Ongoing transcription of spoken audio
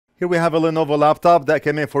Here we have a Lenovo laptop that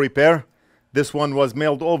came in for repair. This one was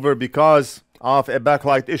mailed over because of a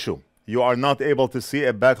backlight issue. You are not able to see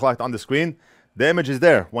a backlight on the screen. The image is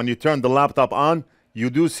there. When you turn the laptop on,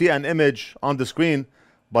 you do see an image on the screen,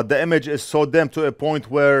 but the image is so dim to a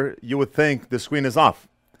point where you would think the screen is off.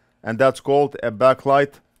 And that's called a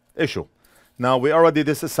backlight issue. Now, we already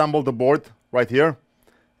disassembled the board right here,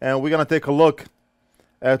 and we're going to take a look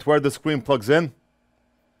at where the screen plugs in.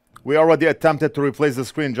 We already attempted to replace the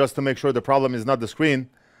screen just to make sure the problem is not the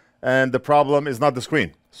screen, and the problem is not the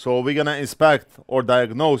screen. So we're going to inspect or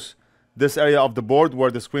diagnose this area of the board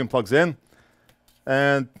where the screen plugs in,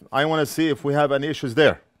 and I want to see if we have any issues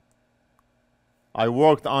there. I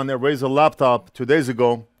worked on a Razer laptop 2 days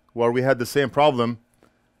ago where we had the same problem.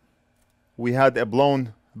 We had a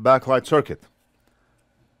blown backlight circuit.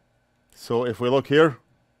 So if we look here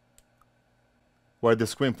where the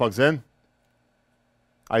screen plugs in,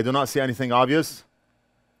 I do not see anything obvious.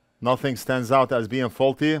 Nothing stands out as being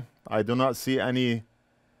faulty. I do not see any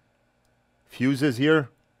fuses here.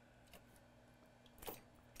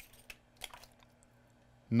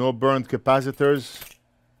 No burned capacitors.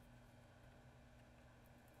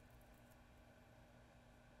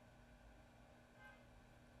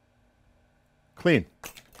 Clean.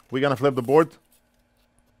 We're gonna flip the board.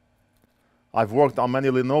 I've worked on many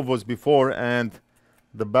Lenovos before, and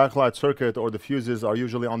the backlight circuit or the fuses are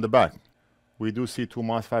usually on the back. We do see 2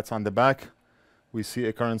 MOSFETs on the back. We see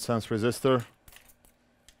a current sense resistor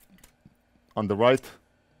on the right.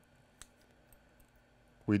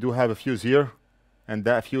 We do have a fuse here, and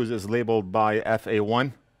that fuse is labeled by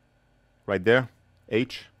FA1 right there,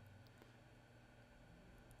 H.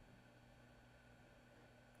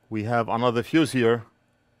 We have another fuse here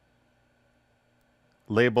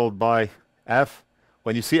labeled by F.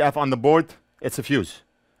 When you see F on the board, it's a fuse.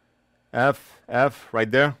 F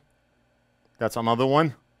right there. That's another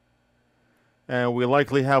one. And we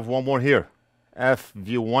likely have one more here.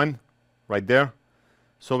 FV1 right there.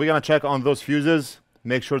 So we're going to check on those fuses,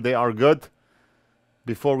 make sure they are good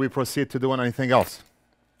before we proceed to doing anything else.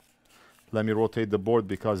 Let me rotate the board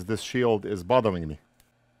because this shield is bothering me.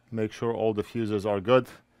 Make sure all the fuses are good.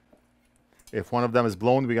 If one of them is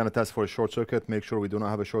blown, we're going to test for a short circuit. Make sure we do not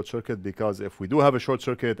have a short circuit, because if we do have a short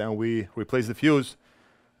circuit and we replace the fuse,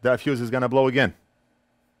 that fuse is going to blow again.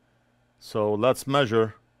 So let's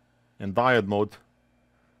measure in diode mode.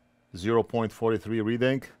 0.43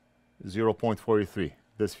 reading, 0.43.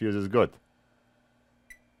 This fuse is good.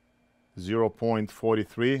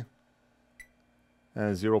 0.43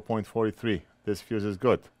 and 0.43. This fuse is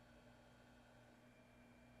good.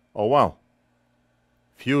 Oh wow.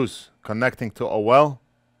 Fuse connecting to a well,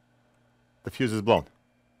 the fuse is blown.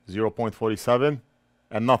 0.47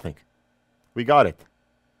 and nothing. We got it.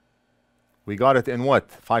 We got it in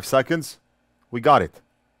what? 5 seconds? We got it.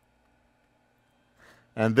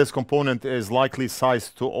 And this component is likely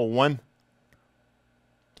size 201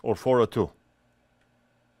 or 402.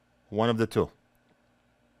 One of the two.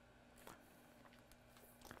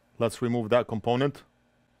 Let's remove that component.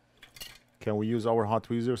 Can we use our hot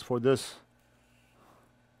tweezers for this?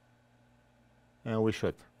 And we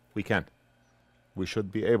should. We can. We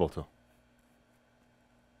should be able to.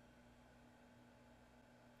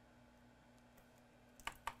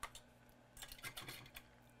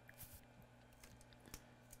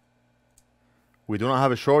 We do not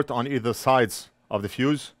have a short on either sides of the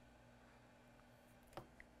fuse,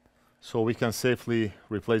 so we can safely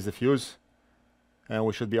replace the fuse, and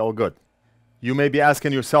we should be all good. You may be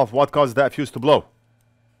asking yourself, what caused that fuse to blow?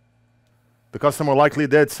 The customer likely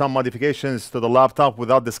did some modifications to the laptop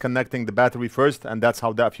without disconnecting the battery first, and that's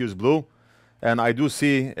how that fuse blew. And I do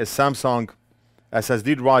see a Samsung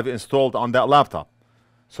SSD drive installed on that laptop.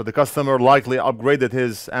 So the customer likely upgraded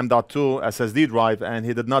his M.2 SSD drive, and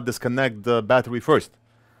he did not disconnect the battery first.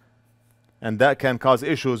 And that can cause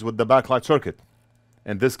issues with the backlight circuit.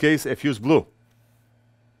 In this case, a fuse blew.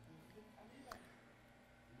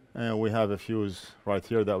 And we have a fuse right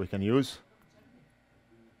here that we can use.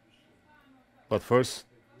 But first,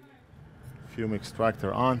 fume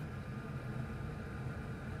extractor on.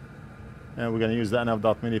 And we're going to use the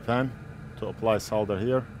NF.mini pen to apply solder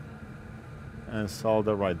here and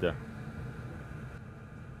solder right there.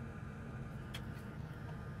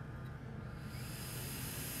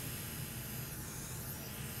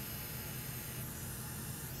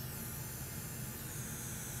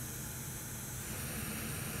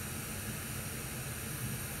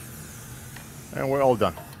 And we're all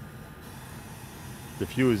done. The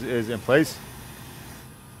fuse is in place.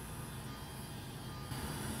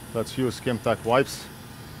 Let's use SkimTech wipes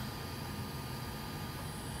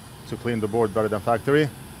to clean the board better than factory.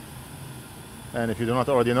 And if you do not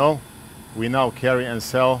already know, we now carry and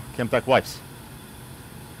sell Amtech wipes.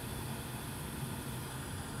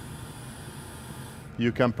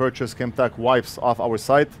 You can purchase Amtech wipes off our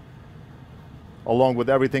site, along with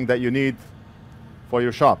everything that you need for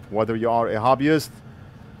your shop, whether you are a hobbyist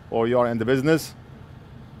or you are in the business.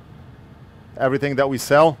 Everything that we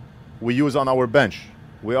sell, we use on our bench.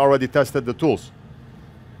 We already tested the tools.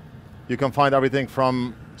 You can find everything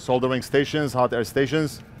from soldering stations, hot air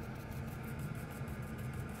stations,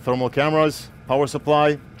 thermal cameras, power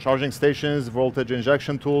supply, charging stations, voltage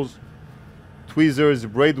injection tools, tweezers,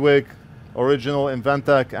 braid wig, original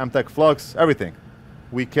Inventec, Amtech Flux, everything.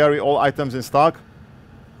 We carry all items in stock.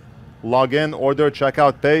 Log in, order, check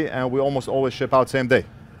out, pay, and we almost always ship out same day.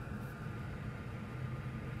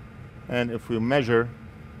 And if we measure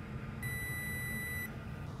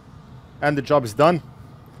and the job is done,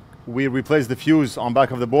 we replace the fuse on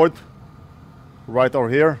back of the board right over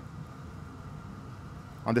here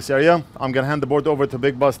on this area. I'm gonna hand the board over to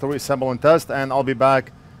Big Boss to reassemble and test, and I'll be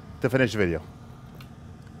back to finish the video.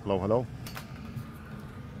 Hello, hello.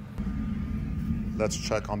 Let's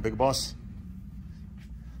check on Big Boss.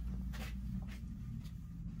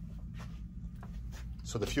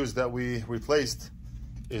 So the fuse that we replaced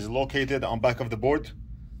is located on back of the board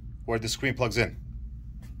where the screen plugs in.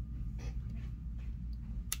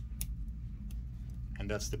 And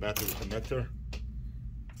that's the battery connector.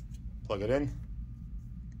 Plug it in.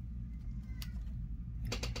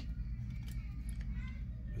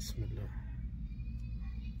 Bismillah.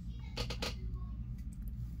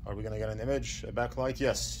 Are we gonna get an image, a backlight?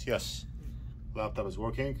 Yes, yes. Laptop is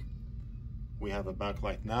working. We have a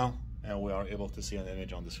backlight now, and we are able to see an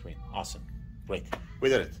image on the screen. Awesome, great, we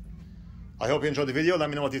did it. I hope you enjoyed the video. Let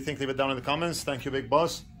me know what you think, leave it down in the comments. Thank you, Big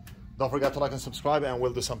Boss. Don't forget to like and subscribe, and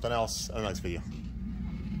we'll do something else in the next video.